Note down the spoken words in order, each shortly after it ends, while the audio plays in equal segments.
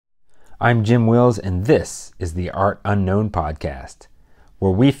I'm Jim Wills, and this is the Art Unknown podcast,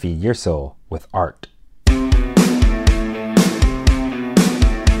 where we feed your soul with art.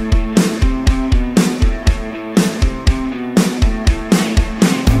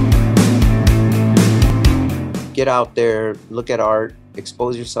 Get out there, look at art,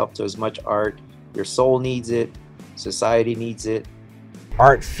 expose yourself to as much art. Your soul needs it, society needs it.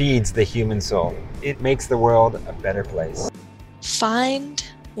 Art feeds the human soul. It makes the world a better place. Find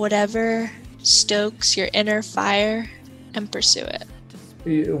whatever stokes your inner fire and pursue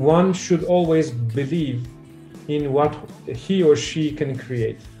it. One should always believe in what he or she can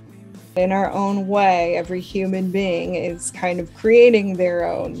create. In our own way, every human being is kind of creating their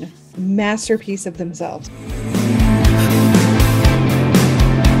own masterpiece of themselves.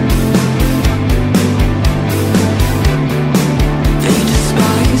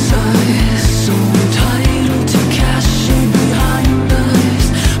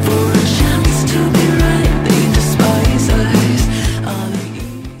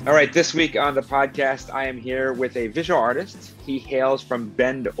 All right, this week on the podcast, I am here with a visual artist. He hails from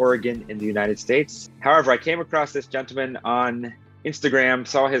Bend, Oregon in the United States. However, I came across this gentleman on Instagram,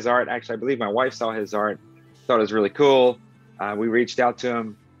 saw his art. Actually, I believe my wife saw his art, thought it was really cool. We reached out to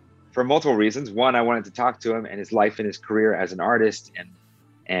him for multiple reasons. One, I wanted to talk to him and his life and his career as an artist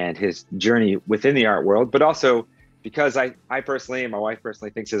and his journey within the art world, but also because I personally and my wife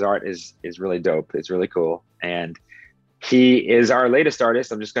personally thinks his art is really dope. It's really cool. And he is our latest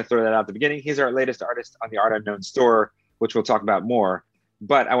artist. I'm just going to throw that out at the beginning. He's our latest artist on the Art Unknown store, which we'll talk about more.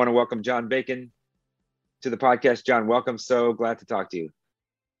 But I want to welcome John Bacon to the podcast. John, welcome. So glad to talk to you.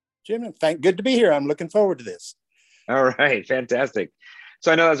 Jim, good to be here. I'm looking forward to this. All right, fantastic.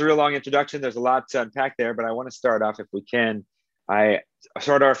 So I know that's a real long introduction. There's a lot to unpack there, but I want to start off, if we can. I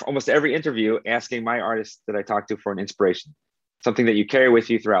start off almost every interview asking my artists that I talk to for an inspiration, something that you carry with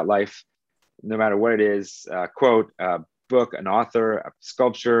you throughout life, no matter what it is, a quote, a book, an author, a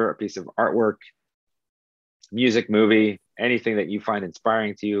sculpture, a piece of artwork, music, movie, anything that you find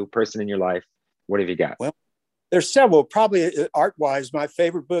inspiring to you, person in your life. What have you got? Well, there's several. Probably art-wise, my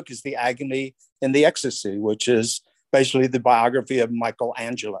favorite book is The Agony and the Ecstasy, which is basically the biography of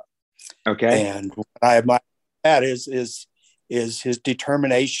Michelangelo. Okay. And what I admire that is his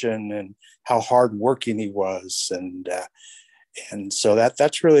determination and how hardworking he was, and so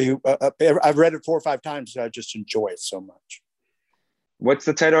that's really I've read it 4 or 5 times. So I just enjoy it so much. What's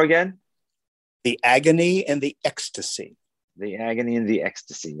the title again? The Agony and the Ecstasy. The Agony and the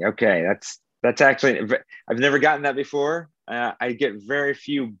Ecstasy. Okay, that's actually, I've never gotten that before. I get very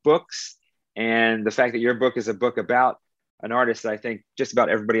few books, and the fact that your book is a book about an artist that I think just about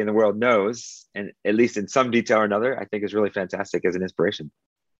everybody in the world knows, and at least in some detail or another, I think is really fantastic as an inspiration.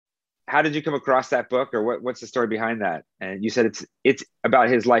 How did you come across that book, or what's the story behind that? And you said it's about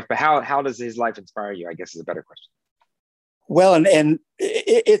his life, but how does his life inspire you, I guess, is a better question. Well, and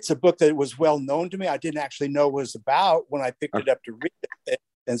it's a book that was well known to me. I didn't actually know what it was about when I picked it up to read it.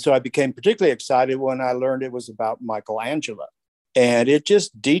 And so I became particularly excited when I learned it was about Michelangelo. And it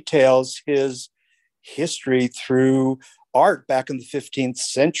just details his history through art back in the 15th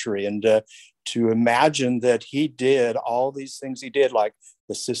century. And to imagine that he did all these things he did, like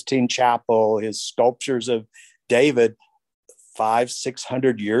the Sistine Chapel, his sculptures of David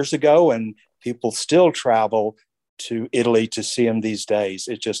 500-600 years ago, and people still travel to Italy to see him these days.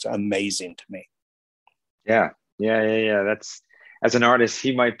 It's just amazing to me. Yeah. That's, as an artist,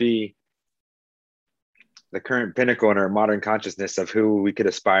 he might be the current pinnacle in our modern consciousness of who we could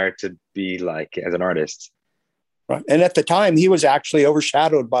aspire to be like as an artist. Right. And at the time, he was actually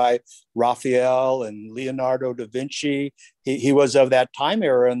overshadowed by Raphael and Leonardo da Vinci. He was of that time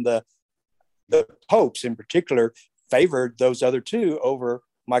era, and the popes in particular favored those other two over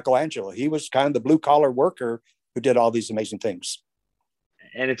Michelangelo. He was kind of the blue-collar worker who did all these amazing things.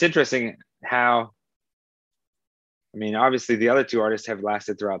 And it's interesting how, I mean, obviously the other two artists have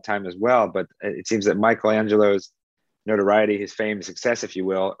lasted throughout time as well, but it seems that Michelangelo's notoriety, his fame, his success, if you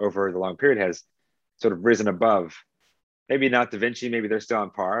will, over the long period has sort of risen above, maybe not Da Vinci, maybe they're still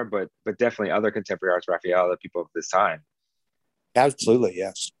on par, but definitely other contemporary artists, Raphael, the people of this time. Absolutely,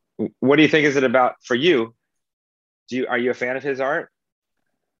 yes. What do you think is it about for you? Are you a fan of his art?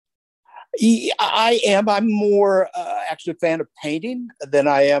 I am. I'm more actually a fan of painting than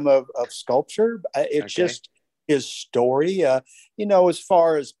I am of sculpture. It's just his story. As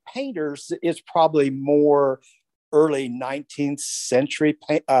far as painters, it's probably more early 19th century,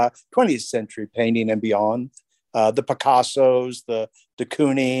 20th century painting and beyond. The Picassos, the de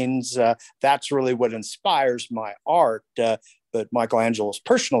Koonings, that's really what inspires my art. but Michelangelo's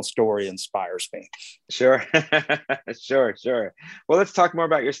personal story inspires me. Sure. Sure. Well, let's talk more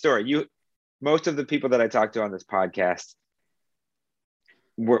about your story. Most of the people that I talk to on this podcast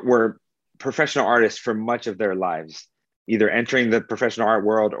were professional artists for much of their lives, either entering the professional art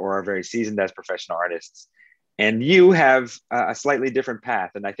world or are very seasoned as professional artists. And you have a slightly different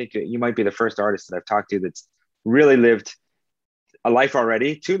path. And I think you might be the first artist that I've talked to that's really lived a life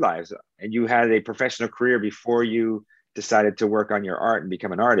already, 2 lives. And you had a professional career before you decided to work on your art and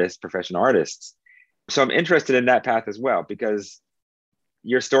become an artist, professional artists. So I'm interested in that path as well, because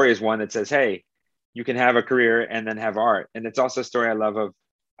your story is one that says, hey, you can have a career and then have art. And it's also a story I love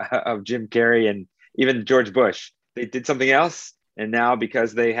of Jim Carrey and even George Bush. They did something else, and now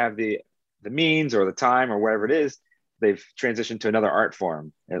because they have the means or the time or whatever it is, they've transitioned to another art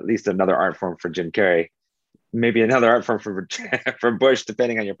form, at least another art form for Jim Carrey, maybe another art form for Bush,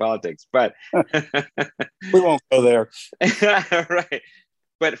 depending on your politics. But we won't go there. Right.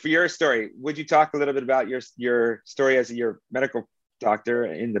 But for your story, would you talk a little bit about your story as your medical doctor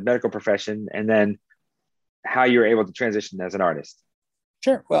in the medical profession, and then how you were able to transition as an artist?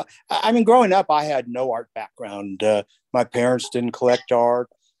 Sure. Well, I mean, growing up, I had no art background. My parents didn't collect art.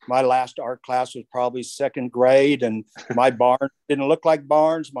 My last art class was probably 2nd grade, and my barn didn't look like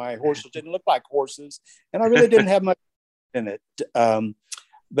barns. My horses didn't look like horses, and I really didn't have much in it.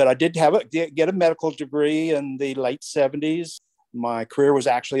 But I did get a medical degree in the late 70s. My career was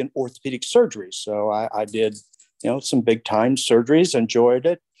actually in orthopedic surgery, so I did, some big time surgeries, enjoyed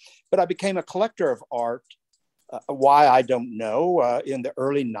it. But I became a collector of art. Why, I don't know, in the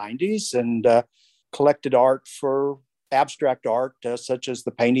early 90s, and collected art for abstract art, such as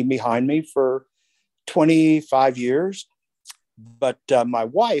the painting behind me, for 25 years. But my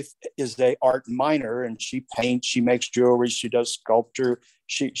wife is an art minor, and she paints, she makes jewelry, she does sculpture.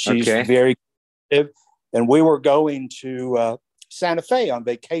 She's Okay. very creative. And we were going to Santa Fe on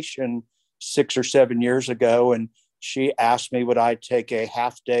vacation 6 or 7 years ago, and she asked me would I take a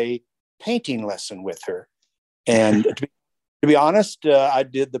half-day painting lesson with her. And to be honest, I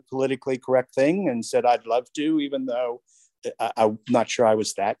did the politically correct thing and said I'd love to, even though I'm not sure I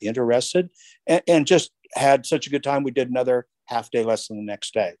was that interested, and just had such a good time. We did another half-day lesson the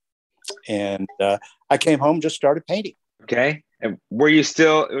next day, and I came home, just started painting. Okay. And were you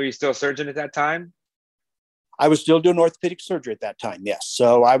still a surgeon at that time? I was still doing orthopedic surgery at that time, yes.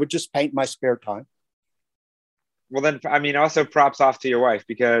 So I would just paint in my spare time. Well, then, I mean, also props off to your wife,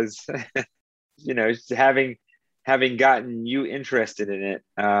 because having gotten you interested in it,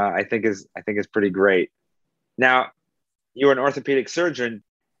 I think is pretty great. Now, you were an orthopedic surgeon.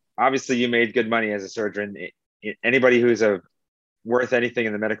 Obviously, you made good money as a surgeon. Anybody who's worth anything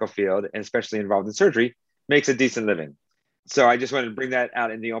in the medical field, and especially involved in surgery, makes a decent living. So I just wanted to bring that out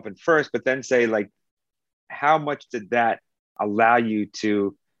in the open first, but then say, like, how much did that allow you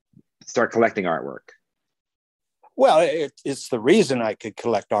to start collecting artwork? Well, it's the reason I could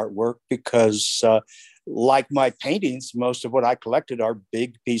collect artwork, because like my paintings, most of what I collected are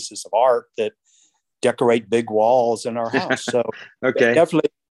big pieces of art that decorate big walls in our house. So Okay.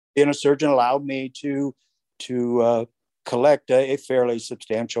 definitely being a surgeon allowed me to collect a fairly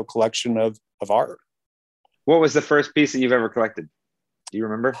substantial collection of art. What was the first piece that you've ever collected? Do you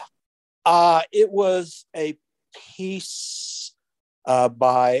remember? It was a piece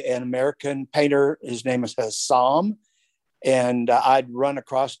by an American painter. His name is Sam. And I'd run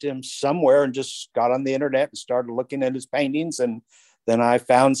across him somewhere and just got on the internet and started looking at his paintings. And then I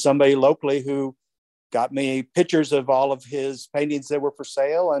found somebody locally who got me pictures of all of his paintings that were for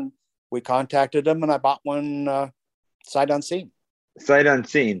sale. And we contacted him, and I bought one sight unseen. Sight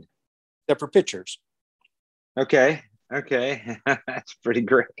unseen. They're for pictures. Okay. That's pretty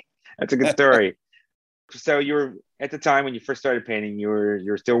great. That's a good story. So you were, at the time when you first started painting, you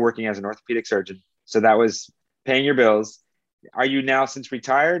were still working as an orthopedic surgeon. So that was paying your bills. Are you now since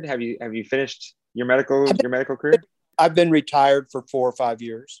retired? Have you finished your medical career? I've been retired for 4 or 5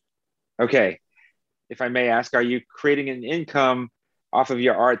 years. Okay. If I may ask, are you creating an income off of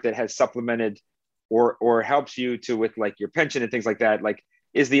your art that has supplemented or helps you to with like your pension and things like that? Like,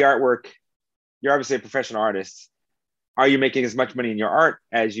 is the artwork, you're obviously a professional artist. Are you making as much money in your art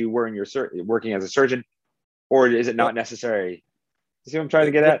as you were in your working as a surgeon, or is it not necessary? You see what I'm trying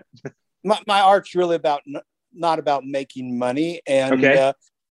to get at? My art's really not about making money. And, okay.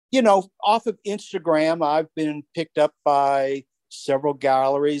 Off of Instagram, I've been picked up by several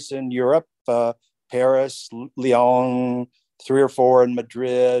galleries in Europe, Paris, Lyon, 3 or 4 in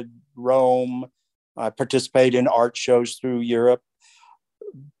Madrid, Rome. I participate in art shows through Europe.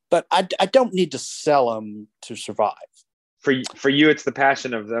 But I don't need to sell them to survive. For you, it's the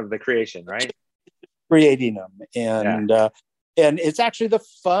passion of the creation, right? Creating them. And And it's actually the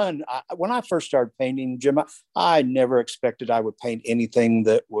fun. When I first started painting, Jim, I never expected I would paint anything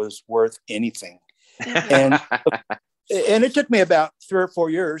that was worth anything. And it took me about 3 or 4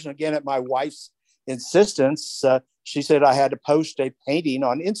 years. And again, at my wife's insistence, she said I had to post a painting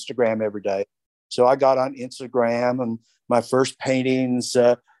on Instagram every day. So I got on Instagram, and my first paintings,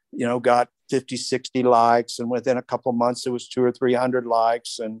 got 50, 60 likes. And within a couple of months, it was 200 or 300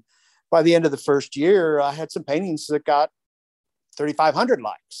 likes. And by the end of the first year, I had some paintings that got 3,500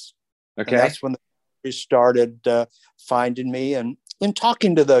 likes. Okay. And that's when the gallery started finding me. And in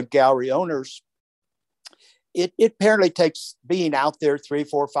talking to the gallery owners, it apparently takes being out there 3,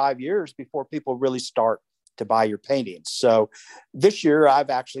 4, 5 years before people really start to buy your paintings. So this year I've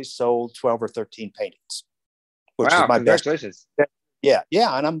actually sold 12 or 13 paintings, which is my congratulations. best.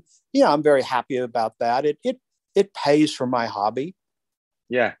 Yeah. And I'm very happy about that. It pays for my hobby.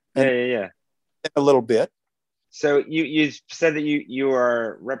 Yeah. A little bit. So you said that you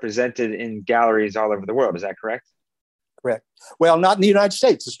are represented in galleries all over the world. Is that correct? Correct. Well, not in the United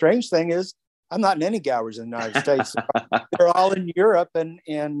States. The strange thing is I'm not in any galleries in the United States. They're all in Europe.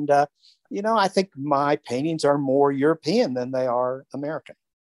 And I think my paintings are more European than they are American.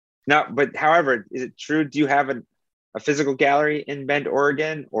 Now, but however, is it true? Do you have a physical gallery in Bend,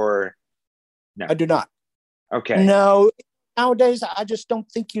 Oregon, or no? I do not. Okay. No. Nowadays, I just don't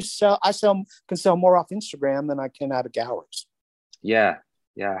think can sell more off Instagram than I can out of galleries. Yeah.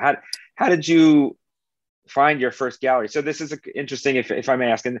 How did you find your first gallery? So this is interesting, if I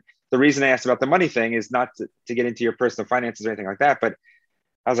may ask. And the reason I asked about the money thing is not to get into your personal finances or anything like that. But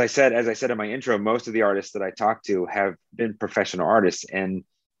as I said in my intro, most of the artists that I talk to have been professional artists, and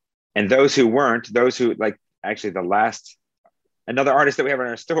those who weren't, those who like actually another artist that we have in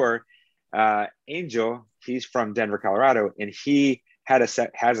our store, Angel, he's from Denver, Colorado, and he has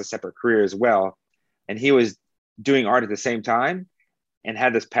a separate career as well. And he was doing art at the same time and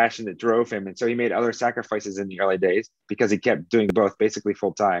had this passion that drove him. And so he made other sacrifices in the early days because he kept doing both basically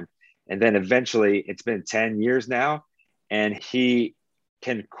full time. And then eventually, it's been 10 years now, and he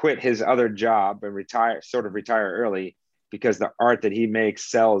can quit his other job and retire early because the art that he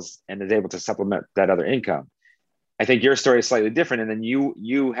makes sells and is able to supplement that other income. I think your story is slightly different. And then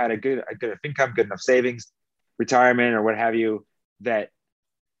you had a good enough income, good enough savings, retirement or what have you, that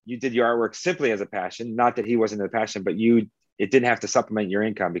you did your artwork simply as a passion. Not that he wasn't a passion, but it didn't have to supplement your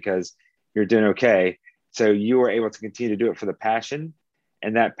income because you're doing okay. So you were able to continue to do it for the passion.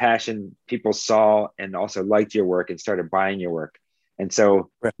 And that passion, people saw and also liked your work and started buying your work. And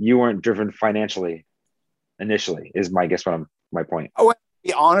so you weren't driven financially initially, is my point. Oh, to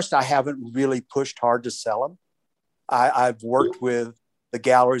be honest, I haven't really pushed hard to sell them. I've worked with the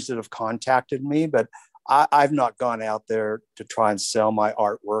galleries that have contacted me, but I've not gone out there to try and sell my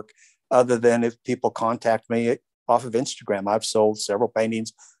artwork other than if people contact me off of Instagram. I've sold several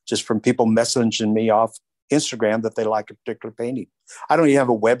paintings just from people messaging me off Instagram that they like a particular painting. I don't even have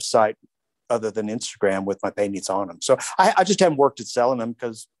a website other than Instagram with my paintings on them. So I just haven't worked at selling them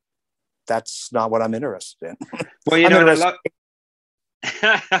because that's not what I'm interested in. Well, you're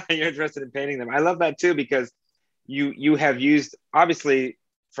interested in painting them. I love that too, because you have used, obviously,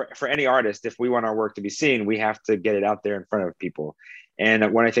 for any artist, if we want our work to be seen, we have to get it out there in front of people.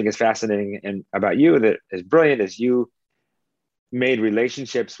 And what I think is fascinating and about you that is brilliant is you made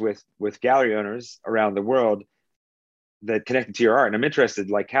relationships with gallery owners around the world that connected to your art. And I'm interested,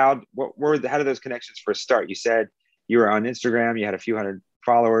 like how did those connections first start? You said you were on Instagram, you had a few hundred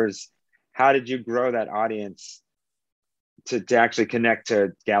followers. How did you grow that audience to actually connect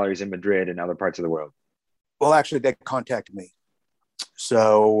to galleries in Madrid and other parts of the world? Well, actually, they contacted me.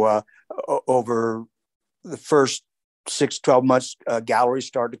 So over the first 6-12 months, galleries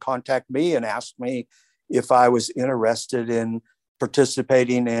started to contact me and asked me if I was interested in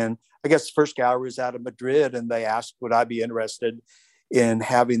participating in, I guess the first gallery was out of Madrid, and they asked, would I be interested in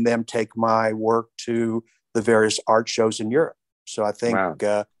having them take my work to the various art shows in Europe? So I think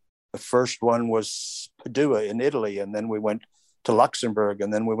the first one was Padua in Italy, and then we went to Luxembourg,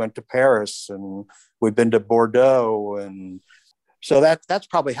 and then we went to Paris, and we've been to Bordeaux. And so that's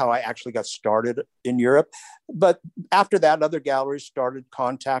probably how I actually got started in Europe. But after that, other galleries started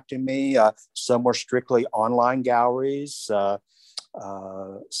contacting me. Some were strictly online galleries.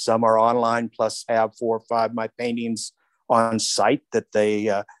 Some are online plus have 4 or 5 of my paintings on site that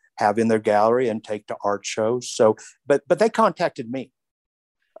they have in their gallery and take to art shows. So, but they contacted me.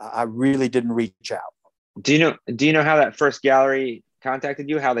 I really didn't reach out. Do you know how that first gallery contacted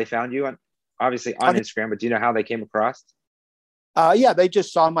you? How they found you obviously on Instagram, but do you know how they came across? Yeah, they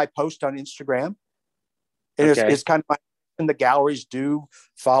just saw my post on Instagram. It's kind of and the galleries do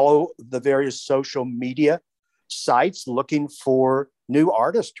follow the various social media sites looking for new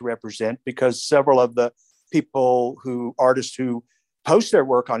artists to represent, because several of the artists who post their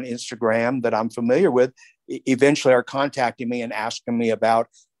work on Instagram that I'm familiar with eventually are contacting me and asking me about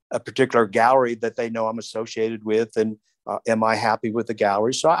a particular gallery that they know I'm associated with, and am I happy with the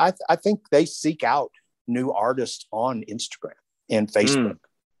gallery? So I think they seek out new artists on Instagram and Facebook.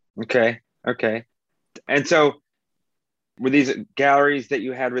 Okay. And so were these galleries that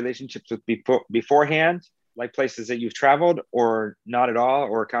you had relationships with beforehand, like places that you've traveled, or not at all,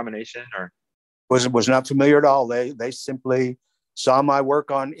 or a combination? Or was not familiar at all. They simply saw my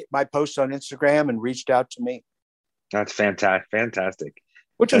work on my posts on Instagram and reached out to me. That's fantastic.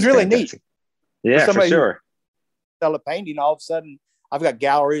 Which is really neat. Yeah, for sure. Sell a painting, all of a sudden I've got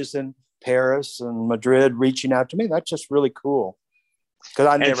galleries in Paris and Madrid reaching out to me. That's just really cool. So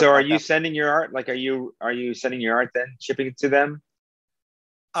are you sending your art? Like, are you sending your art then, shipping it to them?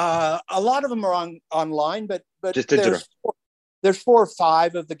 A lot of them are online, but just digital. There's 4 or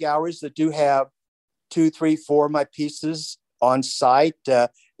 5 of the galleries that do have 2, 3, 4 of my pieces on site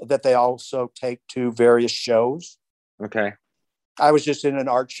that they also take to various shows. Okay. I was just in an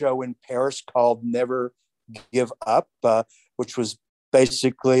art show in Paris called Never Give Up, which was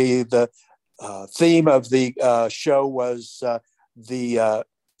basically the theme of the show was the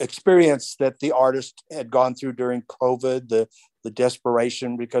experience that the artist had gone through during COVID, the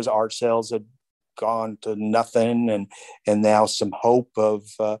desperation because art sales had gone to nothing, and now some hope of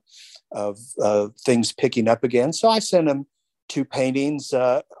things picking up again. So I sent him 2 paintings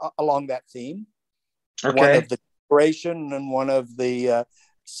along that theme. Okay. One of the desperation and one of the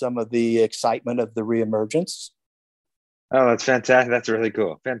some of the excitement of the reemergence. Oh, that's fantastic. That's really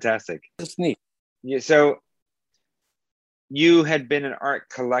cool. Fantastic. That's neat. Yeah. So you had been an art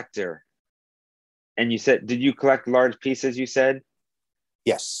collector, and you said, did you collect large pieces? You said,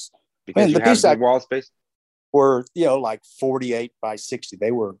 yes, because you have the wall space. Were like 48 by 60.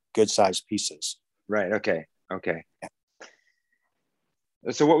 They were good sized pieces. Right. Okay. Yeah.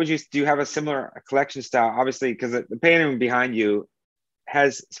 So what would do you have a similar collection style? Obviously, because the painting behind you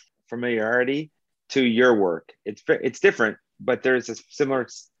has familiarity to your work. It's different, but there's a similar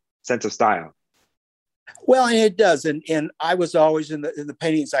sense of style. Well, and it does. And I was always in the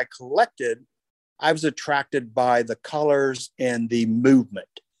paintings I collected, I was attracted by the colors and the movement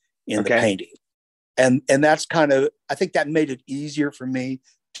in the painting. And that's kind of, I think that made it easier for me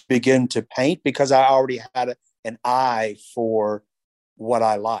to begin to paint because I already had an eye for what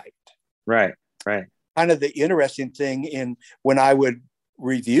I liked. Right. Kind of the interesting thing when I would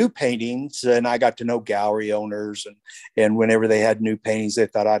review paintings and I got to know gallery owners and whenever they had new paintings they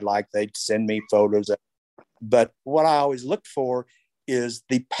thought I'd like, they'd send me photos. But what I always looked for is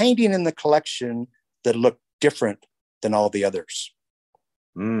the painting in the collection that looked different than all the others.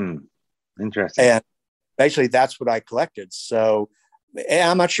 Interesting. And basically that's what I collected. So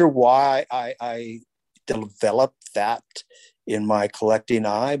I'm not sure why I developed that in my collecting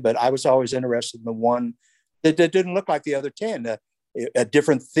eye, but I was always interested in the one that didn't look like the other 10, a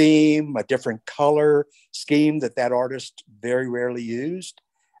different theme, a different color scheme that artist very rarely used.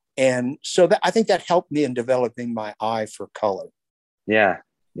 And so I think that helped me in developing my eye for color. Yeah.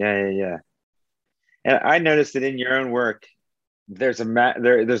 And I noticed that in your own work, there's a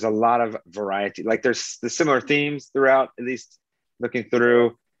lot of variety. Like there's the similar themes throughout, at least looking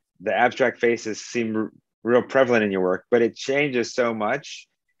through. The abstract faces seem real prevalent in your work, but it changes so much.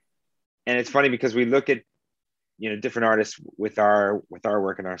 And it's funny because we look at, different artists with our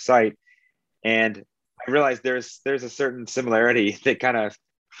work on our site, and I realized there's a certain similarity that kind of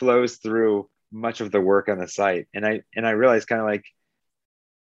flows through much of the work on the site. And I realized kind of like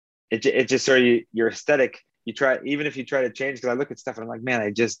it just sort of your aesthetic. You try, even if you try to change, because I look at stuff and I'm like,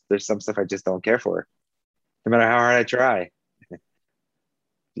 man, there's some stuff I just don't care for, no matter how hard I try.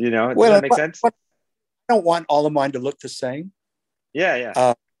 Does that make sense? I don't want all of mine to look the same.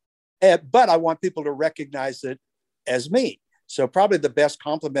 Yeah. But I want people to recognize it as me. So probably the best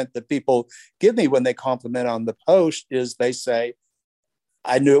compliment that people give me when they compliment on the post is they say,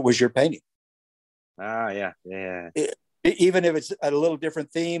 I knew it was your painting. Yeah. Even if it's a little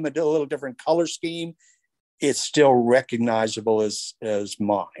different theme, a little different color scheme, it's still recognizable as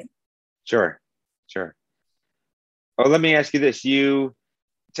mine. Sure. Oh, let me ask you this. You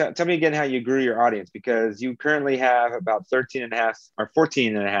tell me again how you grew your audience, because you currently have about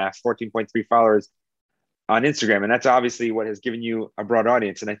 14.3 followers on Instagram. And that's obviously what has given you a broad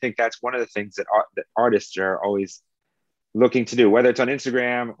audience. And I think that's one of the things that artists are always looking to do, whether it's on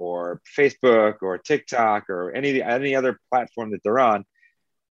Instagram or Facebook or TikTok or any other platform that they're on.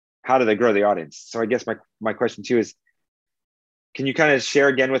 How do they grow the audience? So I guess my question too is, can you kind of share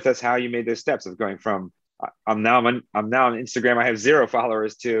again with us how you made those steps of going from I'm now on Instagram. I have 0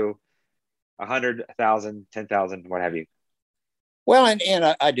 followers to 100, 1,000, 10,000, what have you. Well,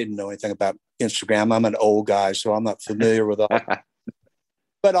 and I didn't know anything about Instagram. I'm an old guy, so I'm not familiar with all.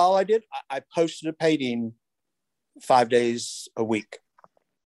 But all I did, I posted a painting 5 days a week.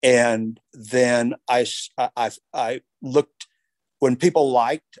 And then I looked, when people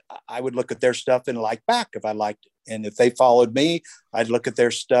liked, I would look at their stuff and like back if I liked it. And if they followed me, I'd look at their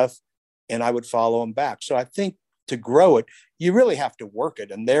stuff and I would follow them back. So I think to grow it, you really have to work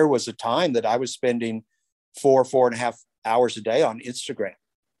it. And there was a time that I was spending 4.5 hours a day on Instagram,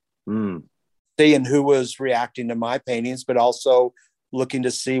 seeing who was reacting to my paintings, but also looking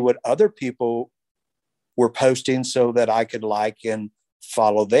to see what other people were posting so that I could like and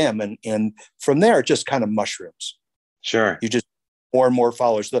follow them. And from there, it just kind of mushrooms. Sure. You just more and more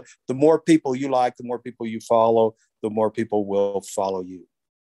followers. The more people you like, the more people you follow, the more people will follow you.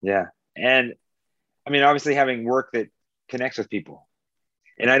 Yeah. And I mean, obviously having work that connects with people.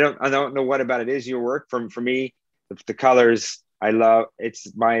 And I don't know what about it is your work. For me, the colors I love,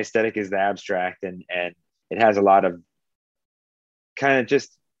 my aesthetic is the abstract, and it has a lot of kind of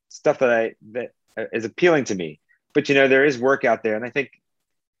just stuff that is appealing to me. But there is work out there, and I think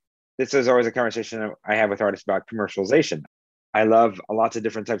this is always a conversation I have with artists about commercialization. I love lots of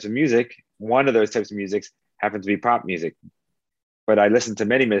different types of music. One of those types of music happens to be pop music, but I listen to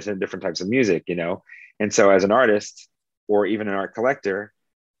many different types of music, And so as an artist or even an art collector,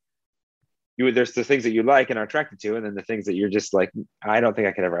 there's the things that you like and are attracted to, and then the things that you're just like, I don't think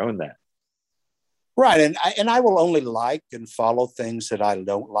I could ever own that. Right. And I will only like and follow things that I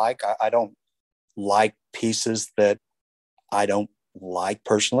don't like. I don't like pieces that I don't like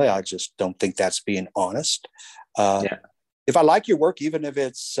personally. I just don't think that's being honest. If I like your work, even if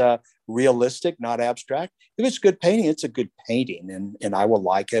it's realistic, not abstract, if it's good painting, it's a good painting, and I will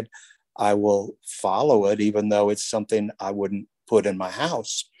like it. I will follow it, even though it's something I wouldn't put in my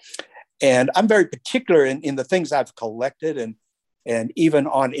house. And I'm very particular in the things I've collected, and even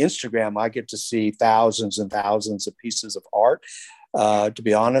on Instagram, I get to see thousands and thousands of pieces of art. To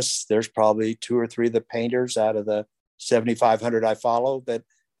be honest, there's probably 2 or 3 of the painters out of the 7,500 I follow that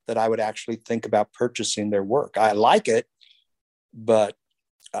I would actually think about purchasing their work. I like it, but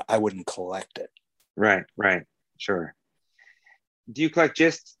I wouldn't collect it. Right. Sure. Do you collect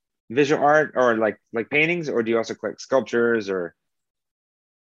just visual art or like paintings, or do you also collect sculptures or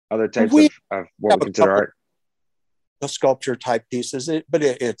other types of what we consider art? Sculpture type pieces, but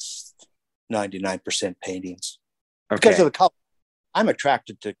it's 99% paintings. Okay. Because of the color. I'm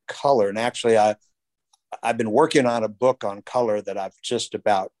attracted to color, and actually I've been working on a book on color that I've just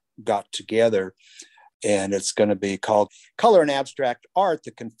about got together, and it's going to be called Color and Abstract Art: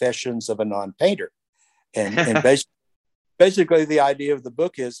 The Confessions of a Non-Painter. And basically the idea of the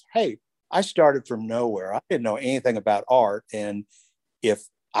book is, hey, I started from nowhere. I didn't know anything about art, and if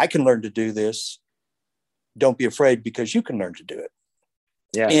I can learn to do this, don't be afraid, because you can learn to do it.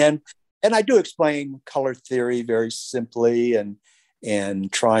 Yeah. And I do explain color theory very simply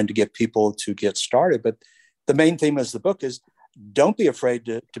and trying to get people to get started. But the main theme of the book is, don't be afraid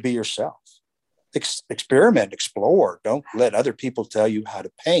to be yourself. Experiment, explore. Don't let other people tell you how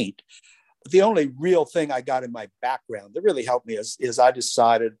to paint. The only real thing I got in my background that really helped me is I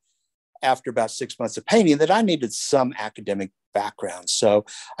decided after about 6 months of painting that I needed some academic background. So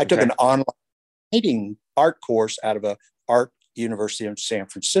I took an online painting art course out of a art university in San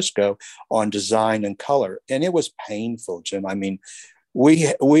Francisco on design and color. And it was painful, Jim. I mean, we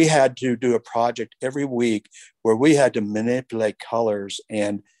had to do a project every week where we had to manipulate colors,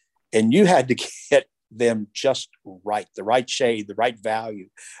 and you had to get them just right, the right shade, the right value,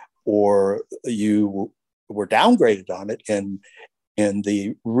 or you were downgraded on it. And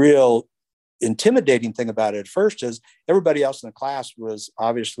the real intimidating thing about it at first is everybody else in the class was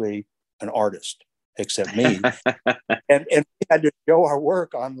obviously an artist except me. and we had to show our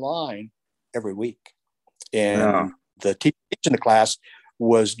work online every week. And the teacher in the class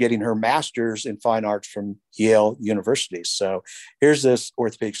was getting her master's in fine arts from Yale University. So here's this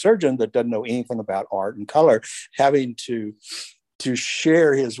orthopedic surgeon that doesn't know anything about art and color, having to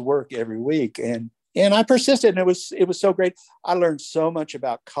share his work every week. And I persisted, and it was so great. I learned so much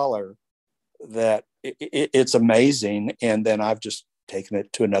about color that it's amazing. And then I've just taken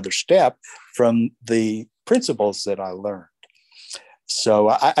it to another step from the principles that I learned. So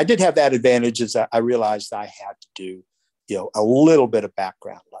I did have that advantage, is I realized I had to do, a little bit of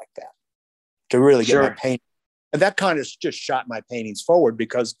background like that to really get my paint. And that kind of just shot my paintings forward,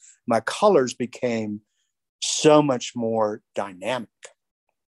 because my colors became so much more dynamic,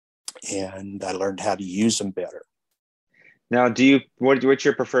 and I learned how to use them better. Now, what's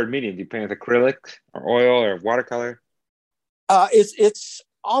your preferred medium? Do you paint with acrylic or oil or watercolor? It's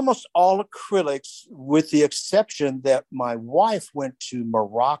almost all acrylics, with the exception that my wife went to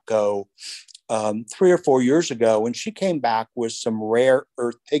Morocco 3 or 4 years ago, and she came back with some rare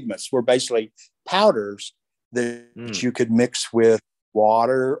earth pigments. Were basically powders that you could mix with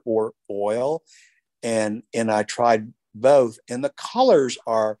water or oil, and I tried both, and the colors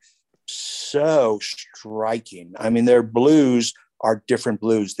are so striking. I mean, their blues are different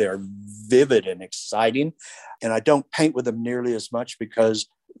blues. They're vivid and exciting. And I don't paint with them nearly as much because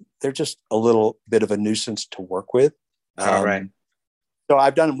they're just a little bit of a nuisance to work with. All right. So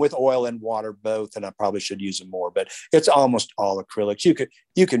I've done them with oil and water both, and I probably should use them more, but it's almost all acrylics.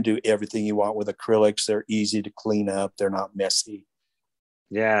 You can do everything you want with acrylics. They're easy to clean up. They're not messy.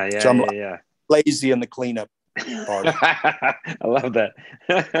 Yeah. So I'm lazy in the cleanup part. I love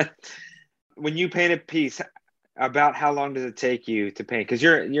that. When you paint a piece, about how long does it take you to paint? Because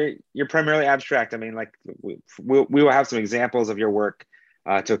you're primarily abstract. I mean, like we will have some examples of your work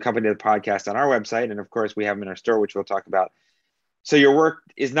to accompany the podcast on our website, and of course we have them in our store, which we'll talk about. So your work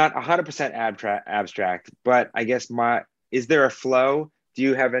is not 100% abstract, but I guess is there a flow? Do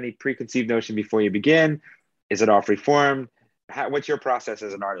you have any preconceived notion before you begin? Is it all free form? What's your process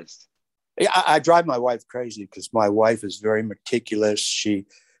as an artist? I drive my wife crazy because my wife is very meticulous.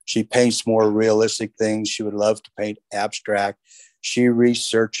 She paints more realistic things. She would love to paint abstract. She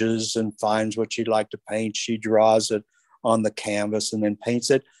researches and finds what she'd like to paint. She draws it on the canvas and then paints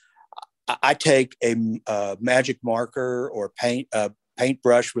it. I take a magic marker or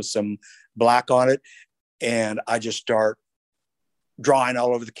paintbrush with some black on it, and I just start drawing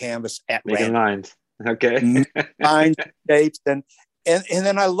all over the canvas at making random. Lines. Okay. Lines, shapes, and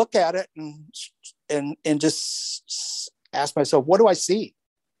then I look at it and just ask myself, what do I see?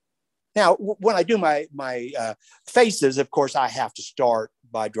 Now, when I do my faces, of course, I have to start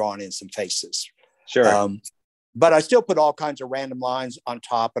by drawing in some faces. Sure. But I still put all kinds of random lines on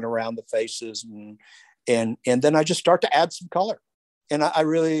top and around the faces, and then I just start to add some color. And I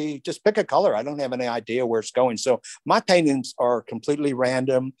really just pick a color. I don't have any idea where it's going. So my paintings are completely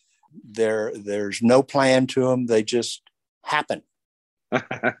random. There's no plan to them. They just happen. And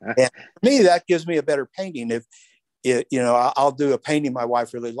for me, that gives me a better painting. If I'll do a painting my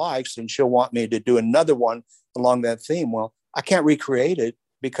wife really likes, and she'll want me to do another one along that theme. Well, I can't recreate it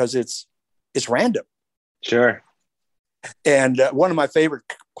because it's random. Sure. And one of my favorite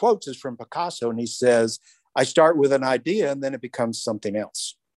quotes is from Picasso, and he says, "I start with an idea, and then it becomes something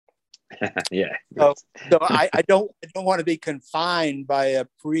else." Yeah. So I don't want to be confined by a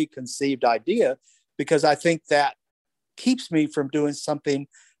preconceived idea, because I think that keeps me from doing something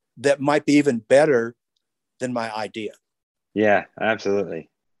that might be even better than my idea. Yeah,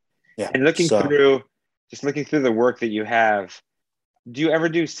 absolutely. Yeah. And looking through the work that you have, do you ever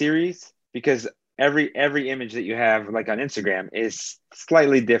do series? Because every image that you have, like on Instagram, is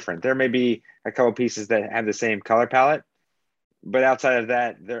slightly different. There may be a couple pieces that have the same color palette, but outside of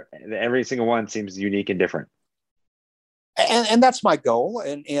that, every single one seems unique and different. And that's my goal.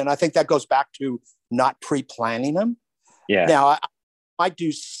 And I think that goes back to not pre-planning them. Yeah. Now, I might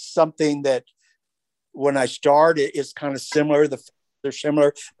do something that when I start, it's kind of similar. They're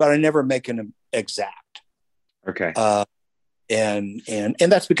similar, but I never make them exact. Okay. And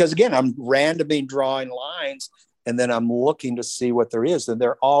that's because, again, I'm randomly drawing lines, and then I'm looking to see what there is, and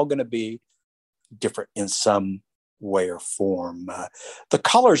they're all going to be different in some way or form. The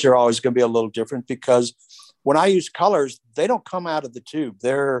colors are always going to be a little different, because when I use colors, they don't come out of the tube.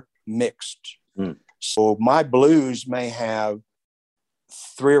 They're mixed. So my blues may have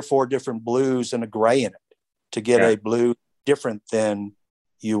 3 or 4 different blues and a gray in it to get a blue different than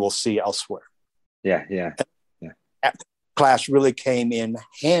you will see elsewhere. Yeah. Class really came in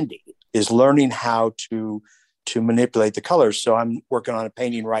handy, is learning how to manipulate the colors. So I'm working on a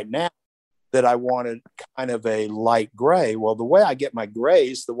painting right now that I wanted kind of a light gray. Well, the way I get my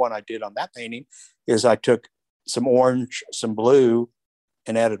grays, the one I did on that painting, is I took some orange, some blue,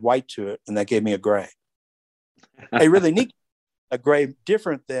 and added white to it, and that gave me a gray. A really neat, a gray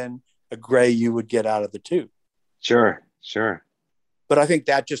different than a gray you would get out of the tube. Sure. But I think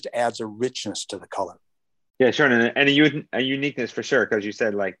that just adds a richness to the color. Yeah, sure, and a uniqueness for sure, because you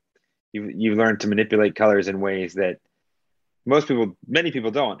said, like, you learned to manipulate colors in ways that many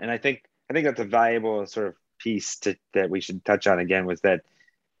people don't, and I think that's a valuable sort of piece that we should touch on again, was that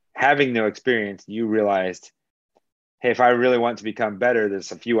having no experience, you realized, hey, if I really want to become better,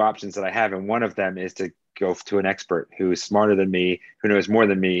 there's a few options that I have, and one of them is to go to an expert who is smarter than me, who knows more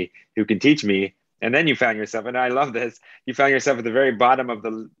than me, who can teach me. And then you found yourself, and I love this, you found yourself at the very bottom of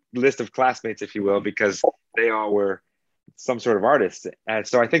the list of classmates, if you will, because they all were some sort of artist.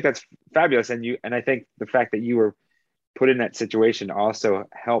 So I think that's fabulous. And I think the fact that you were put in that situation also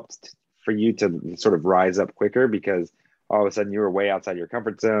helped for you to sort of rise up quicker, because all of a sudden you were way outside your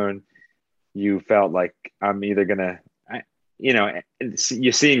comfort zone. You felt like, I'm either gonna,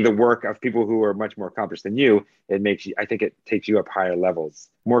 you're seeing the work of people who are much more accomplished than you. I think it takes you up higher levels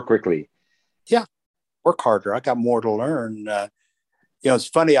more quickly. Yeah, work harder. I got more to learn. It's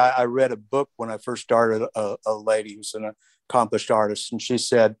funny. I read a book when I first started, a lady who's an accomplished artist, and she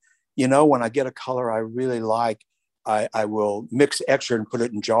said, when I get a color I really like, I will mix extra and put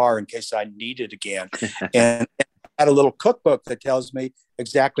it in jar in case I need it again. And I had a little cookbook that tells me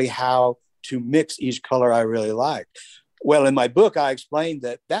exactly how to mix each color I really like. Well, in my book, I explained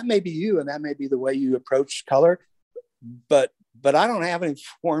that may be you and that may be the way you approach color, but I don't have any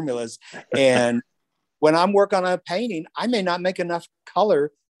formulas. And when I'm working on a painting, I may not make enough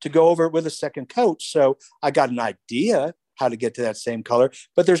color to go over it with a second coat. So I got an idea how to get to that same color,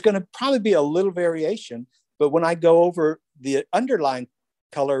 but there's going to probably be a little variation. But when I go over the underlying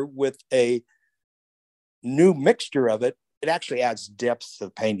color with a new mixture of it, it actually adds depth to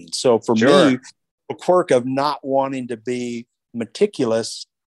the painting. So for me, the quirk of not wanting to be meticulous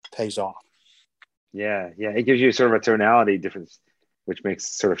pays off. Yeah. It gives you sort of a tonality difference, which makes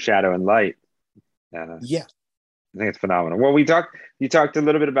sort of shadow and light. Yeah. I think it's phenomenal. Well, you talked a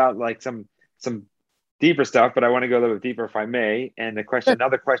little bit about like some deeper stuff, but I want to go a little bit deeper if I may. And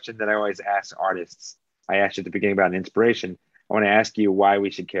another question that I always ask artists, I asked you at the beginning about inspiration. I want to ask you why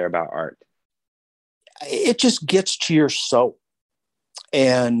we should care about art. It just gets to your soul.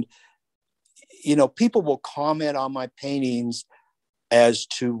 And, people will comment on my paintings as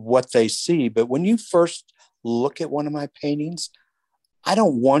to what they see. But when you first look at one of my paintings, I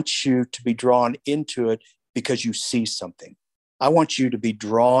don't want you to be drawn into it because you see something. I want you to be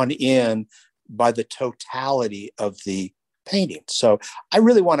drawn in by the totality of the painting. So I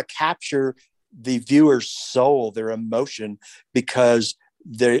really want to capture the viewer's soul, their emotion, because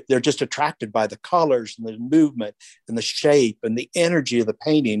they're just attracted by the colors and the movement and the shape and the energy of the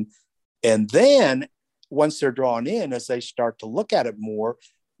painting. And then once they're drawn in, as they start to look at it more,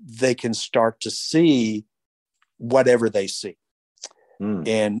 they can start to see whatever they see.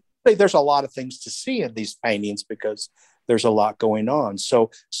 And there's a lot of things to see in these paintings because there's a lot going on. So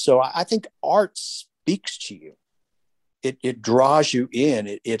I think art speaks to you. It draws you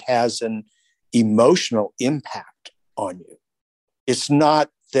in. It has an emotional impact on you. It's not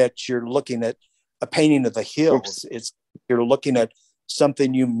that you're looking at a painting of the hills. You're looking at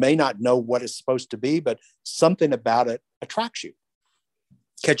something you may not know what it's supposed to be, but something about it attracts you,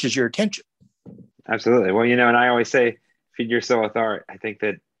 catches your attention. Absolutely. Well, and I always say, feed your soul with art. I think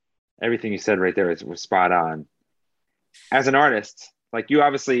that everything you said right there was spot on. As an artist, like you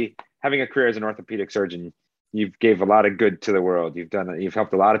obviously having a career as an orthopedic surgeon, you've gave a lot of good to the world. You've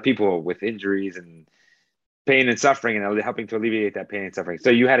helped a lot of people with injuries and pain and suffering and helping to alleviate that pain and suffering.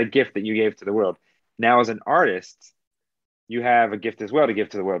 So you had a gift that you gave to the world. Now, as an artist, you have a gift as well to give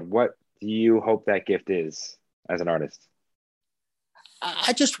to the world. What do you hope that gift is as an artist?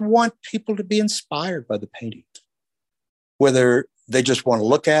 I just want people to be inspired by the paintings, whether they just want to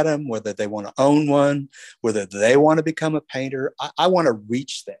look at them, whether they want to own one, whether they want to become a painter. I want to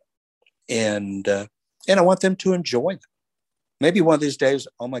reach them, and I want them to enjoy them. Maybe one of these days,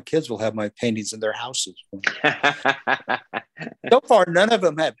 all my kids will have my paintings in their houses. So far, none of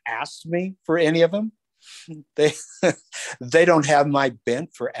them have asked me for any of them. They don't have my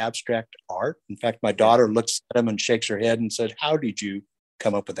bent for abstract art. In fact, my daughter looks at them and shakes her head and said, "How did you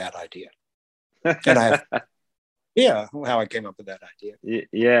come up with that idea?" And I have, how I came up with that idea.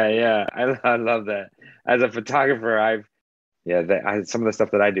 Yeah. I love that. As a photographer, some of the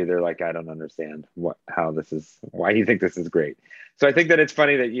stuff that I do, they're like, I don't understand why you think this is great. So I think that it's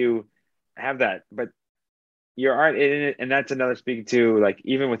funny that you have that, but your art, and that's another speaking to, like,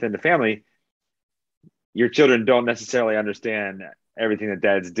 even within the family, your children don't necessarily understand everything that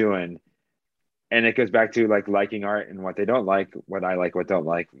dad's doing. And it goes back to like liking art and what they don't like, what I like, what don't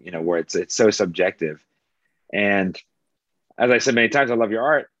like, where it's so subjective. And as I said many times, I love your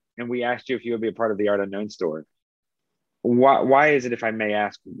art. And we asked you if you would be a part of the Art Unknown store. Why is it, if I may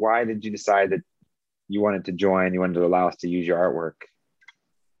ask, why did you decide that you wanted to join, you wanted to allow us to use your artwork?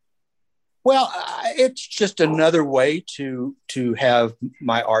 Well, it's just another way to have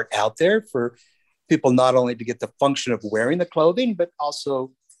my art out there for people, not only to get the function of wearing the clothing, but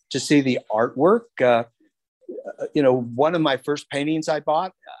also to see the artwork. One of my first paintings I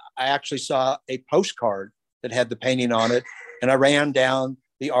bought, I actually saw a postcard that had the painting on it, and I ran down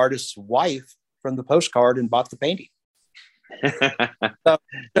the artist's wife from the postcard and bought the painting. So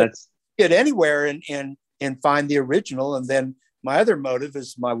get anywhere, and and find the original. And then my other motive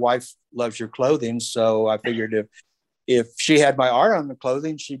is my wife loves your clothing. So I figured if she had my art on the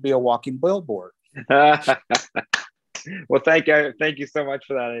clothing, she'd be a walking billboard. Well, thank you so much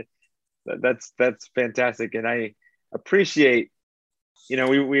for that. That's fantastic, and I appreciate.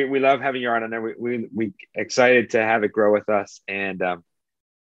 We love having your art on there. We excited to have it grow with us, and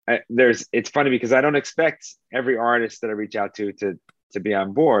it's funny because I don't expect every artist that I reach out to be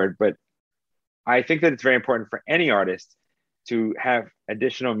on board, but I think that it's very important for any artist to have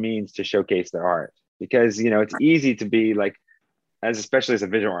additional means to showcase their art, because it's easy to be like, especially as a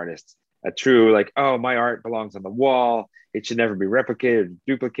visual artist, a true like, oh, my art belongs on the wall, it should never be replicated or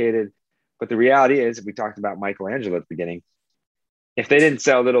duplicated. But the reality is, we talked about Michelangelo at the beginning, if they didn't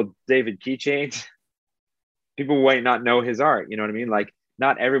sell little David keychains, people might not know his art. You know what I mean? Like,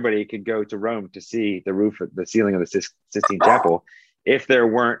 not everybody could go to Rome to see the ceiling of the Sistine Chapel if there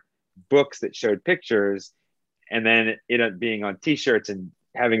weren't books that showed pictures, and then it being on T-shirts and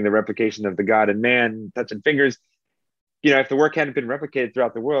having the replication of the God and man touching fingers. If the work hadn't been replicated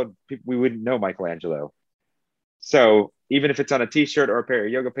throughout the world, we wouldn't know Michelangelo. So even if it's on a T-shirt or a pair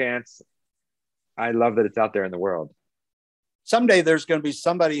of yoga pants, I love that it's out there in the world. Someday there's going to be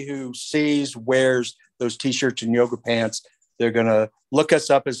somebody who wears those T-shirts and yoga pants. They're going to look us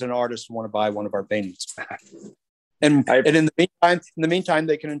up as an artist and want to buy one of our paintings. And in the meantime,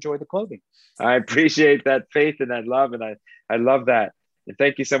 they can enjoy the clothing. I appreciate that faith and that love, and I love that. And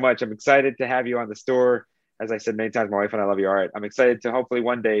thank you so much. I'm excited to have you on the store. As I said many times, my wife and I love your art. I'm excited to hopefully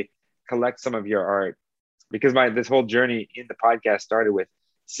one day collect some of your art, because this whole journey in the podcast started with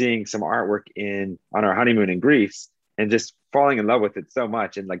seeing some artwork on our honeymoon in Greece and just falling in love with it so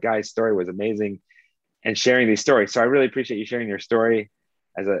much. And like, Guy's story was amazing, and sharing these stories. So I really appreciate you sharing your story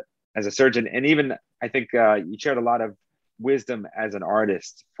as a surgeon. And even I think you shared a lot of wisdom as an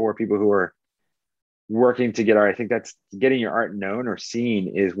artist for people who are working to get art. I think that's getting your art known or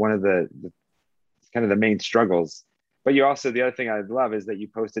seen is one of the kind of the main struggles. But the other thing I love is that you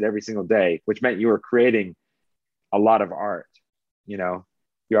posted every single day, which meant you were creating a lot of art. You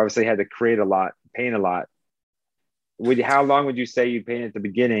obviously had to create a lot, paint a lot. How long would you say you painted at the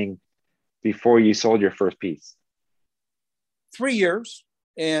beginning before you sold your first piece? 3 years.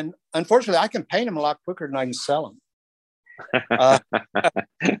 And unfortunately, I can paint them a lot quicker than I can sell them.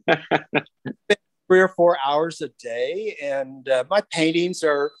 3 or 4 hours a day. And my paintings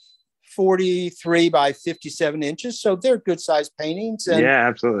are 43 by 57 inches. So they're good sized paintings. And yeah,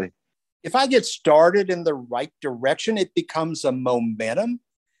 absolutely. If I get started in the right direction, it becomes a momentum,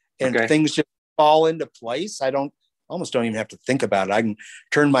 and things just fall into place. I almost don't even have to think about it. I can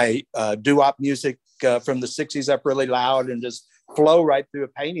turn my doo-wop music from the 60s up really loud and just flow right through a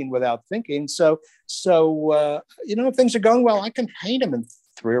painting without thinking. So if things are going well, I can paint them in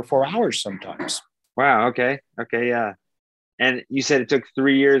 3 or 4 hours sometimes. Wow. Okay. Yeah. And you said it took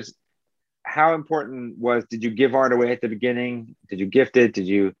 3 years. How important did you give art away at the beginning? Did you gift it? Did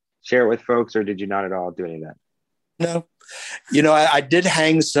you share it with folks, or did you not at all do any of that? No. I did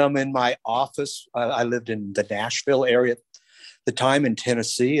hang some in my office. I lived in the Nashville area at the time, in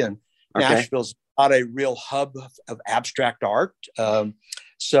Tennessee, and Nashville's not a real hub of abstract art.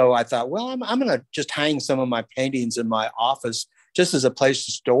 So I thought, well, I'm going to just hang some of my paintings in my office just as a place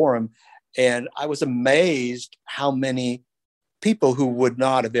to store them. And I was amazed how many people who would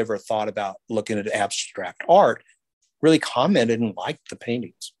not have ever thought about looking at abstract art really commented and liked the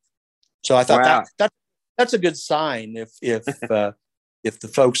paintings. So I thought that's a good sign. If the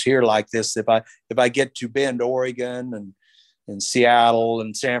folks here like this, if I get to Bend, Oregon, and Seattle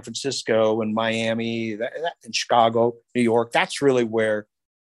and San Francisco and Miami and Chicago, New York, that's really where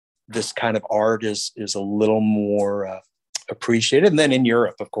this kind of art is a little more appreciated. And then in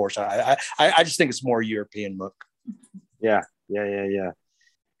Europe, of course, I just think it's more European look. Yeah.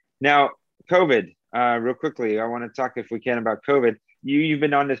 Now, COVID, real quickly, I want to talk, if we can, about COVID. You've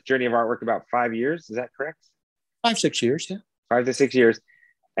been on this journey of artwork about 5 years. Is that correct? 5-6 years, yeah. 5 to 6 years.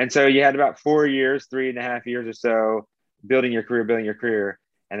 And so you had about 4 years, 3.5 years or so, building your career.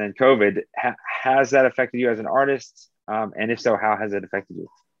 And then COVID, has that affected you as an artist? And if so, how has it affected you?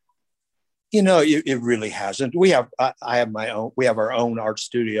 It really hasn't. We have our own art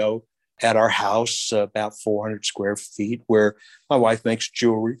studio at our house, about 400 square feet, where my wife makes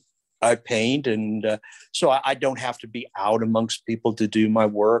jewelry. I paint, and so I don't have to be out amongst people to do my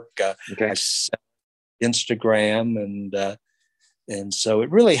work. I sell Instagram, and so it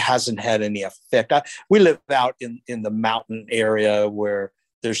really hasn't had any effect. We live out in the mountain area where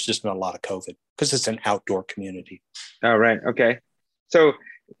there's just not a lot of COVID because it's an outdoor community. Oh, right. Okay. So,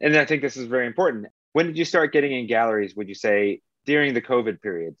 and I think this is very important. When did you start getting in galleries, would you say, during the COVID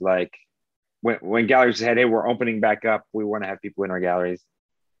period? Like, when galleries said, "Hey, we're opening back up. We want to have people in our galleries"?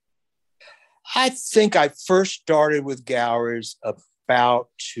 I think I first started with galleries about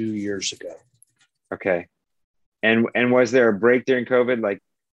 2 years ago. Okay. And was there a break during COVID? Like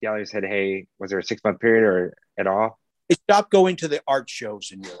galleries said, "Hey," was there a 6-month period or at all? They stopped going to the art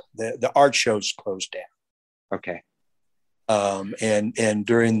shows in Europe. The art shows closed down. Okay. And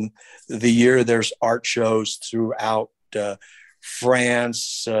during the year, there's art shows throughout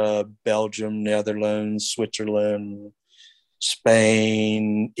France, Belgium, Netherlands, Switzerland,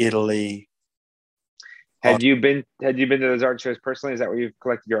 Spain, Italy. Had you been to those art shows personally? Is that where you've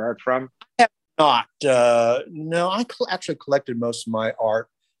collected your art from? Not. No, I actually collected most of my art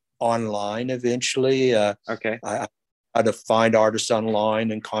online eventually. Okay. I had to find artists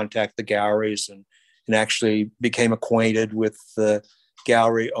online and contact the galleries and actually became acquainted with the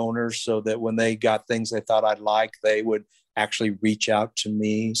gallery owners so that when they got things they thought I'd like, they would actually reach out to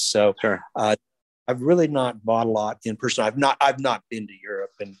me. So sure. I've really not bought a lot in person. I've not been to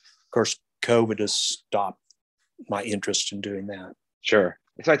Europe, and of course COVID has stopped my interest in doing that. Sure.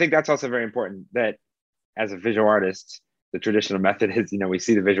 So I think that's also very important that as a visual artist, the traditional method is, we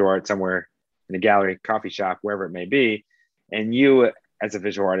see the visual art somewhere in a gallery, coffee shop, wherever it may be. And you as a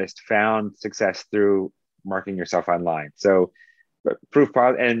visual artist found success through marketing yourself online. So proof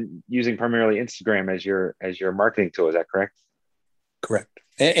and using primarily Instagram as your marketing tool. Is that correct? Correct.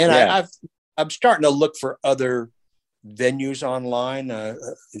 And yeah. I'm starting to look for other venues online.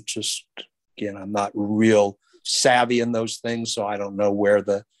 It's just, again, I'm not real savvy in those things, so I don't know where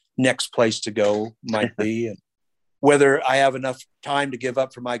the next place to go might be, and whether I have enough time to give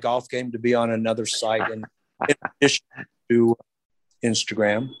up for my golf game to be on another site in addition to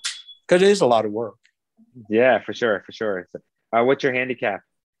Instagram, because it is a lot of work. Yeah, for sure. What's your handicap?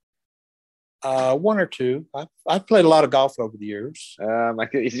 1 or 2. I've played a lot of golf over the years.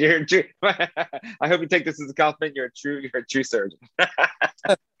 You're true. I hope you take this as a compliment. You're a true surgeon.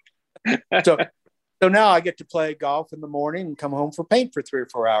 So now I get to play golf in the morning and come home for paint for 3 or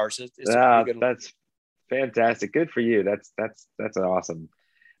 4 hours. That's fantastic. Good for you. That's awesome.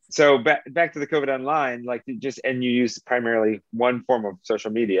 So back to the COVID online, and you use primarily one form of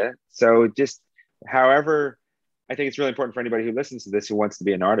social media. So just however, I think it's really important for anybody who listens to this who wants to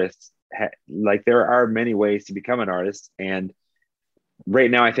be an artist. There are many ways to become an artist, and right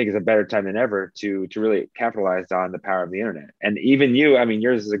now I think is a better time than ever to really capitalize on the power of the internet. And even you,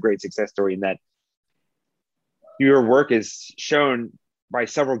 yours is a great success story in that your work is shown by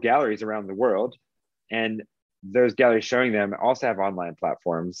several galleries around the world, and those galleries showing them also have online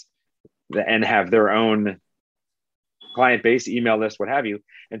platforms and have their own client base, email list, what have you.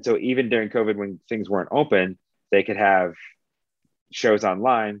 And so even during COVID, when things weren't open, they could have shows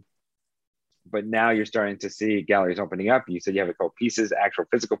online. But now you're starting to see galleries opening up. You said you have a couple pieces, actual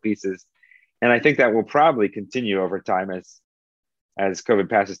physical pieces. And I think that will probably continue over time as COVID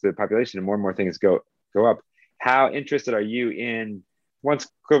passes through the population and more things go up. How interested are you in, once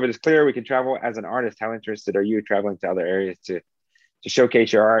COVID is clear, we can travel as an artist, how interested are you traveling to other areas to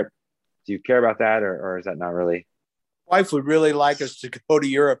showcase your art? Do you care about that, or is that not really? Wife would really like us to go to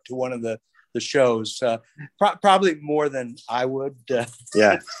Europe to one of the shows, probably more than I would.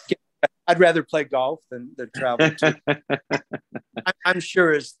 Yeah. I'd rather play golf than travel to. I'm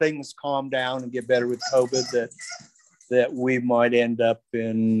sure as things calm down and get better with COVID that we might end up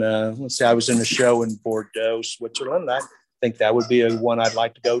in, let's say I was in a show in Bordeaux, Switzerland. I think that would be one I'd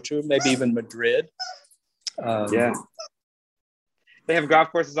like to go to, maybe even Madrid. Yeah. They have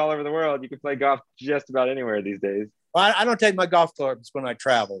golf courses all over the world. You can play golf just about anywhere these days. Well, I don't take my golf clubs when I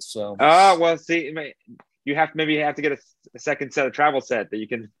travel, so. Oh, well, see, you have to get a second set of travel set that you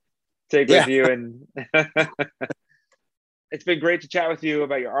can take with you. And it's been great to chat with you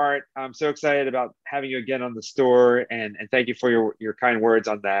about your art. I'm so excited about having you again on the store, and thank you for your kind words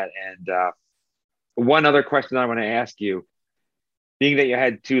on that. And one other question I want to ask you, being that you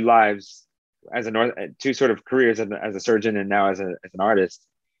had 2 lives as two sort of careers as a surgeon and now as an artist,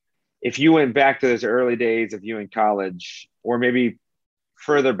 if you went back to those early days of you in college, or maybe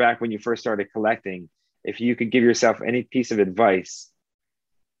further back when you first started collecting, if you could give yourself any piece of advice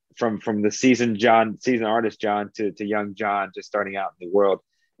from the seasoned artist John to young John just starting out in the world,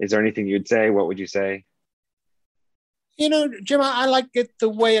 is there anything you'd say? What would you say? Jim, I like it the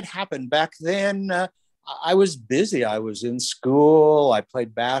way it happened back then. I was busy. I was in school. I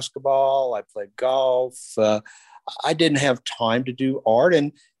played basketball. I played golf. I didn't have time to do art,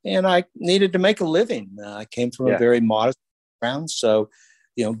 and I needed to make a living. I came from a very modest background, so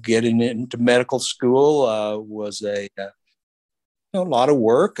getting into medical school was a lot of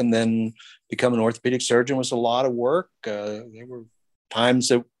work, and then becoming an orthopedic surgeon was a lot of work. There were times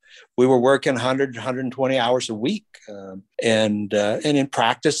that we were working 100, 120 hours a week. And in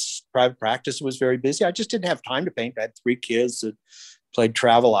practice, private practice was very busy. I just didn't have time to paint. I had 3 kids that played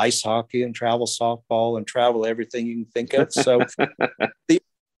travel ice hockey and travel softball and travel everything you can think of. So the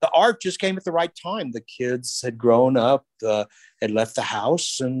art just came at the right time. The kids had grown up, had left the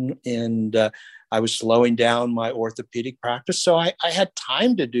house, and I was slowing down my orthopedic practice. So I had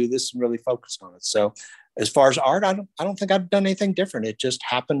time to do this and really focus on it. So as far as art, I don't think I've done anything different. It just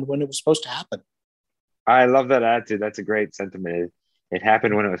happened when it was supposed to happen. I love that attitude. That's a great sentiment. It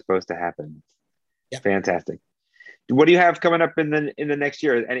happened when it was supposed to happen. Yeah. Fantastic. What do you have coming up in the next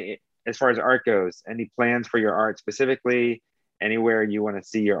year? As far as art goes, any plans for your art specifically? Anywhere you want to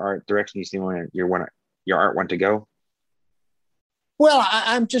see your art direction you see your art want to go? Well,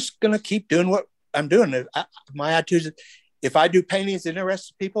 I'm just going to keep doing what I'm doing. My attitude is, if I do paintings that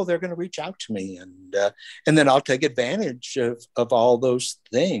interest people, they're going to reach out to me, and then I'll take advantage of all those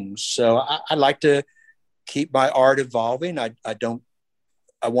things. So I like to keep my art evolving. I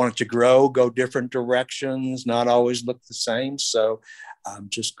want it to grow, go different directions, not always look the same. So I'm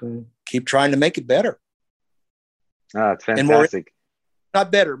just going to keep trying to make it better. Oh, it's fantastic.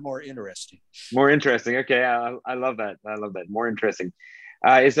 Not better, more interesting. More interesting. Okay. I love that. I love that. More interesting.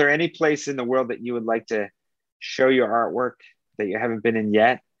 Is there any place in the world that you would like to show your artwork that you haven't been in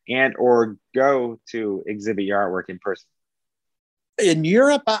yet, and or go to exhibit your artwork in person? In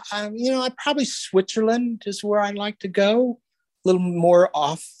Europe, I probably Switzerland is where I'd like to go. A little more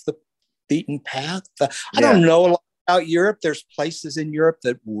off the beaten path. I don't know a lot about Europe. There's places in Europe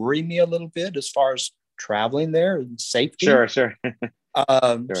that worry me a little bit as far as traveling there and safety. Sure.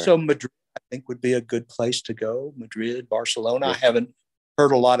 So Madrid, I think, would be a good place to go. Madrid, Barcelona. I haven't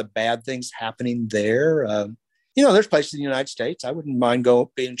heard a lot of bad things happening there. There's places in the United States. I wouldn't mind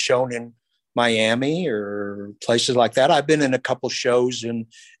being shown in Miami or places like that. I've been in a couple shows and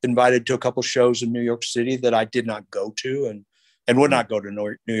invited to a couple shows in New York City that I did not go to and would not go to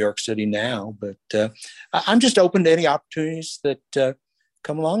New York City now. But I'm just open to any opportunities that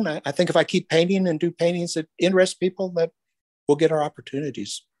come along. I think if I keep painting and do paintings that interest people, that we'll get our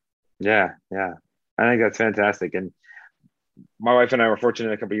opportunities. Yeah. I think that's fantastic. And my wife and I were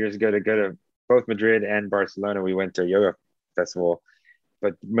fortunate a couple of years ago to go to both Madrid and Barcelona. We went to a yoga festival,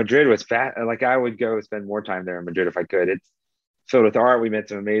 but Madrid was like, I would go spend more time there in Madrid if I could. It's filled with art. We met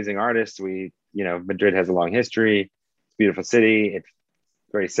some amazing artists. Madrid has a long history. It's a beautiful city. It's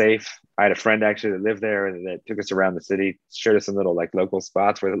very safe. I had a friend actually that lived there that took us around the city, showed us some little like local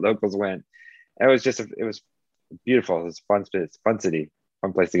spots where the locals went. It was beautiful. It was fun city,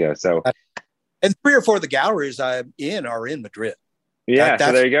 fun place to go. So, and 3 or 4 of the galleries I'm in are in Madrid. Yeah,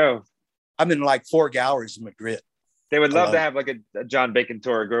 so there you go. I'm in like 4 galleries in Madrid. They would love to have like a John Bacon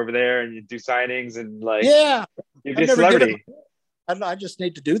tour. Go over there and you do signings and like you'd be a celebrity. I just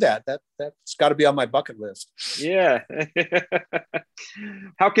need to do that. That's got to be on my bucket list. Yeah.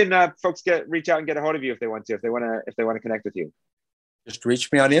 How can folks reach out and get a hold of you if they want to connect with you? Just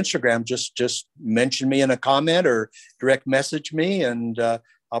reach me on Instagram. Just mention me in a comment or direct message me, and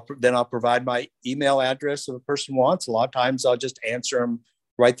I'll provide my email address if a person wants. A lot of times I'll just answer them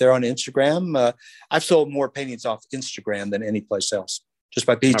right there on Instagram. I've sold more paintings off Instagram than any place else, just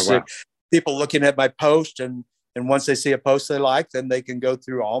by people looking at my post. And once they see a post they like, then they can go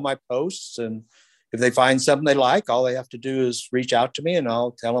through all my posts. And if they find something they like, all they have to do is reach out to me and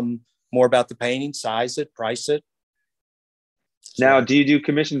I'll tell them more about the painting, size it, price it. Now, do you do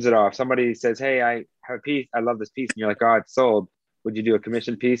commissions at all? If somebody says, hey, I have a piece, I love this piece, and you're like, oh, it's sold, would you do a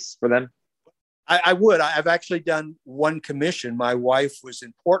commission piece for them? I would. I've actually done one commission. My wife was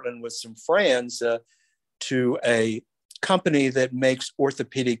in Portland with some friends to a company that makes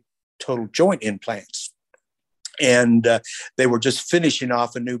orthopedic total joint implants. And they were just finishing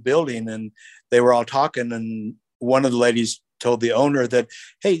off a new building, and they were all talking. And one of the ladies told the owner that,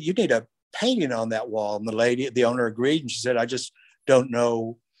 hey, you need a painting on that wall. And the owner agreed. And she said, I just don't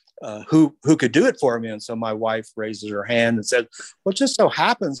know who could do it for me. And so my wife raises her hand and said, well, it just so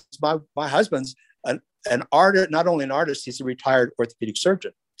happens my husband's an artist, not only an artist, he's a retired orthopedic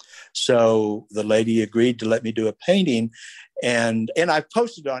surgeon. So the lady agreed to let me do a painting, and I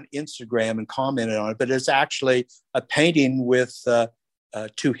posted it on Instagram and commented on it, but it's actually a painting with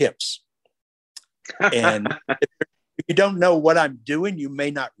 2 hips. And if you don't know what I'm doing, you may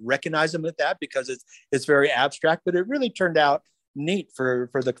not recognize them at that because it's very abstract, but it really turned out neat for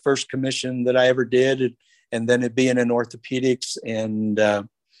the first commission that I ever did. And then it being in orthopedics and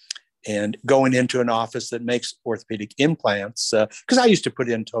going into an office that makes orthopedic implants, because I used to put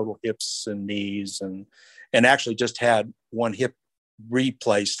in total hips and knees and actually just had one hip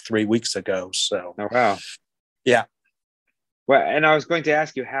replaced 3 weeks ago. So, oh, wow. Yeah. Well, and I was going to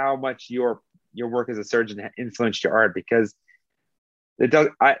ask you how much your work as a surgeon influenced your art, because it does.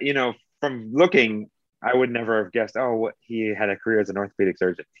 From looking, I would never have guessed. Oh, he had a career as an orthopedic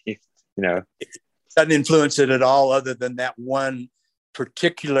surgeon. It doesn't influence it at all, other than that one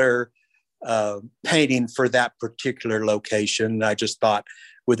particular painting for that particular location. I just thought,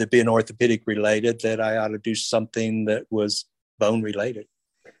 with it being orthopedic related, that I ought to do something that was bone related.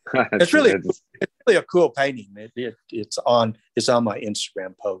 It's really a cool painting. It's on my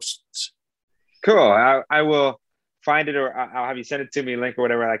Instagram posts. Cool. I will find it, or I'll have you send it to me, link or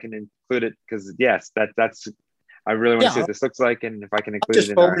whatever. I can include it, because yes, that's. I really want to see what this looks like, and if I can include it.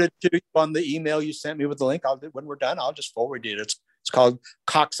 Just forward it to you on the email you sent me with the link. When we're done, I'll just forward it. It's called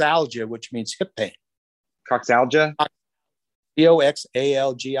coxalgia, which means hip pain. Coxalgia.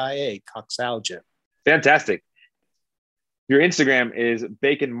 Coxalgia. Coxalgia. Fantastic. Your Instagram is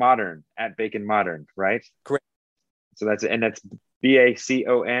Bacon Modern, at Bacon Modern, right? Correct. So that's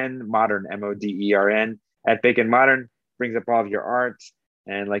BACON Modern, MODERN, at Bacon Modern. Brings up all of your art,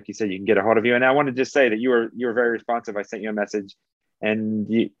 and like you said, you can get a hold of you. And I want to just say that you were very responsive. I sent you a message, and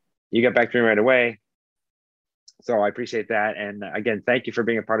you got back to me right away. So I appreciate that. And again, thank you for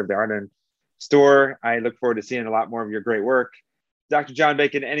being a part of the Art Unknown store. I look forward to seeing a lot more of your great work. Dr. John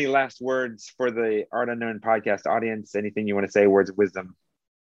Bacon, any last words for the Art Unknown podcast audience? Anything you want to say, words of wisdom?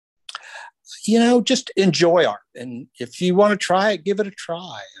 Just enjoy art. And if you want to try it, give it a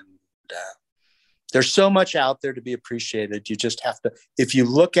try. And there's so much out there to be appreciated. You just have to, if you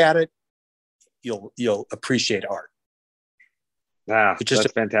look at it, you'll appreciate art. Wow,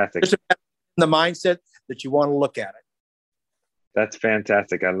 that's fantastic. Just the mindset that you want to look at it. That's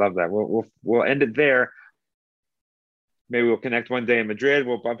fantastic. I love that. We'll end it there. Maybe we'll connect one day in Madrid.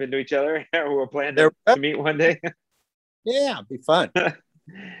 We'll bump into each other. We'll plan to meet one day. Yeah, it'd be fun.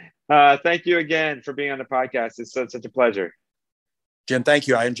 Thank you again for being on the podcast. It's such a pleasure. Jim, thank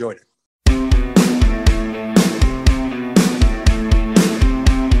you. I enjoyed it.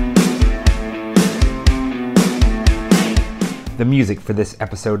 The music for this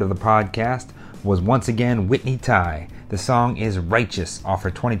episode of the podcast was once again Whitney Ty. The song is Righteous, off her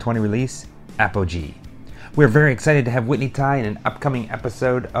 2020 release, Apogee. We're very excited to have Whitney Ty in an upcoming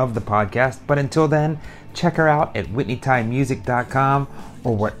episode of the podcast, but until then, check her out at whitneytymusic.com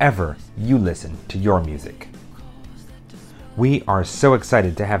or wherever you listen to your music. We are so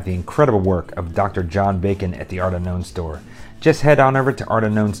excited to have the incredible work of Dr. John Bacon at the Art Unknown store. Just head on over to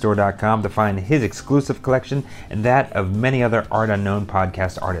artunknownstore.com to find his exclusive collection and that of many other Art Unknown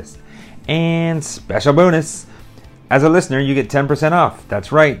podcast artists. And special bonus, as a listener, you get 10% off.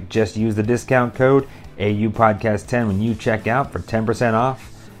 That's right, just use the discount code AUPodcast10 when you check out for 10%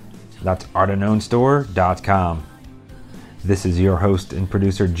 off. That's artunknownstore.com. This is your host and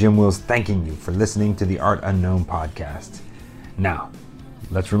producer, Jim Wills, thanking you for listening to the Art Unknown podcast. Now,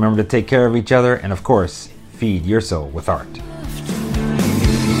 let's remember to take care of each other and, of course, feed your soul with art.